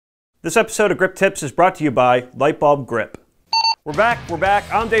This episode of Grip Tips is brought to you by Light Bulb Grip. We're back.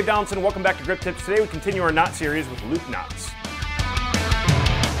 I'm Dave Donaldson. Welcome back to Grip Tips. Today we continue our knot series with loop knots.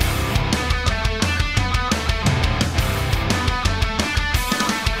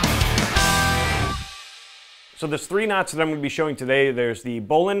 So there's three knots that I'm going to be showing today. There's the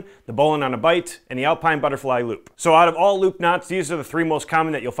Bowline on a Bight, and the Alpine Butterfly Loop. So out of all loop knots, these are the three most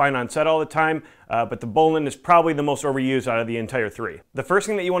common that you'll find on set all the time, but the Bowline is probably the most overused out of the entire three. The first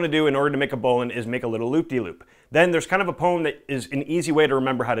thing that you want to do in order to make a Bowline is make a little loop-de-loop. Then there's kind of a poem that is an easy way to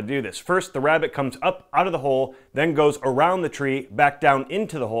remember how to do this. First, the rabbit comes up out of the hole, then goes around the tree, back down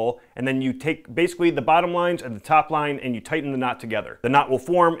into the hole, and then you take basically the bottom lines and the top line and you tighten the knot together. The knot will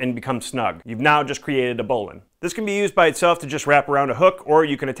form and become snug. You've now just created a Bowline. This can be used by itself to just wrap around a hook, or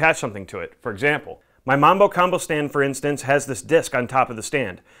you can attach something to it. For example, my Mambo combo stand, for instance, has this disc on top of the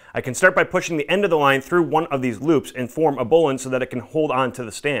stand. I can start by pushing the end of the line through one of these loops and form a Bowline so that it can hold on to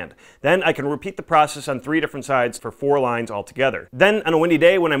the stand. Then I can repeat the process on 3 different sides for 4 lines altogether. Then on a windy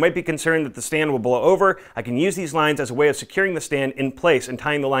day when I might be concerned that the stand will blow over, I can use these lines as a way of securing the stand in place and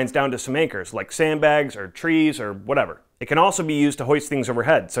tying the lines down to some anchors like sandbags or trees or whatever. It can also be used to hoist things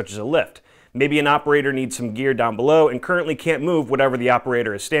overhead, such as a lift. Maybe an operator needs some gear down below and currently can't move whatever the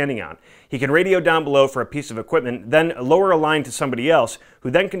operator is standing on. He can radio down below for a piece of equipment, then lower a line to somebody else,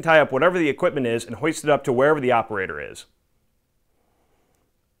 who then can tie up whatever the equipment is and hoist it up to wherever the operator is.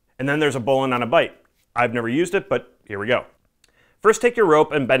 And then there's a Bowline on a Bight. I've never used it, but here we go. First, take your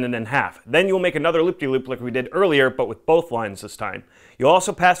rope and bend it in half. Then you'll make another loop-de-loop like we did earlier, but with both lines this time. You'll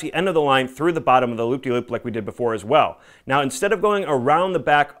also pass the end of the line through the bottom of the loop-de-loop like we did before as well. Now, instead of going around the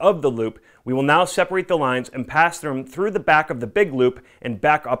back of the loop, we will now separate the lines and pass them through the back of the big loop and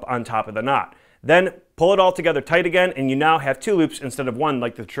back up on top of the knot. Then pull it all together tight again, and you now have 2 loops instead of 1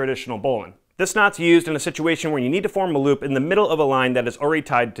 like the traditional Bowline. This knot's used in a situation where you need to form a loop in the middle of a line that is already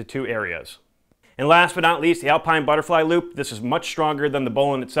tied to 2 areas. And last but not least, the Alpine Butterfly Loop. This is much stronger than the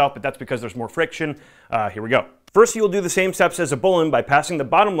Bowline itself, but that's because there's more friction. Here we go. First, you will do the same steps as a Bowline by passing the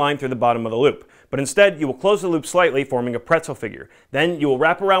bottom line through the bottom of the loop. But instead, you will close the loop slightly, forming a pretzel figure. Then you will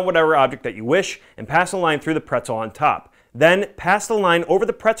wrap around whatever object that you wish and pass a line through the pretzel on top. Then pass the line over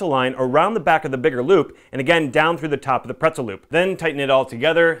the pretzel line around the back of the bigger loop and again down through the top of the pretzel loop. Then tighten it all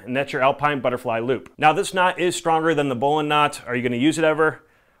together and that's your Alpine Butterfly Loop. Now this knot is stronger than the Bowline knot. Are you going to use it ever?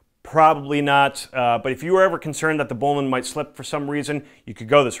 Probably not, but if you were ever concerned that the Bowline might slip for some reason, you could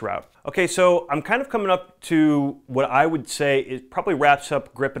go this route. Okay, so I'm kind of coming up to what I would say is probably wraps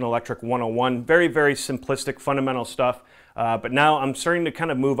up Grip and Electric 101. Very, very simplistic, fundamental stuff. But now I'm starting to kind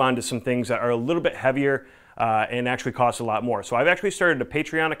of move on to some things that are a little bit heavier and actually cost a lot more. So I've actually started a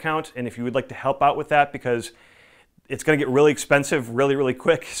Patreon account, and if you would like to help out with that, because it's going to get really expensive really, really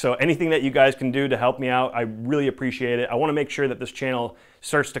quick. So anything that you guys can do to help me out, I really appreciate it. I want to make sure that this channel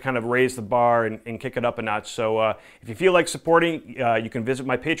starts to kind of raise the bar and kick it up a notch. So if you feel like supporting, you can visit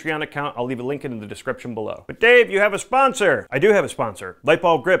my Patreon account. I'll leave a link in the description below. But Dave, you have a sponsor. I do have a sponsor. Light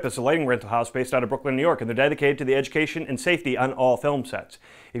Bulb Grip is a lighting rental house based out of Brooklyn, New York, and they're dedicated to the education and safety on all film sets.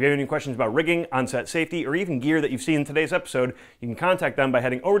 If you have any questions about rigging, on-set safety, or even gear that you've seen in today's episode, you can contact them by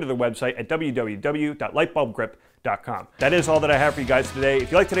heading over to their website at www.lightbulbgrip.com. That is all that I have for you guys today.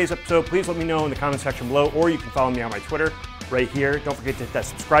 If you like today's episode, please let me know in the comment section below, or you can follow me on my Twitter right here. Don't forget to hit that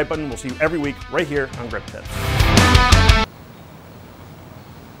subscribe button. We'll see you every week right here on Grip Tips.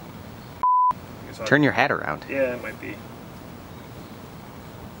 Turn your hat around. Yeah, it might be.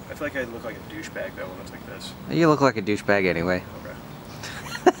 I feel like I look like a douchebag though when it's like this. You look like a douchebag anyway. Okay.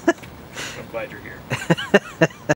 I'm glad you're here.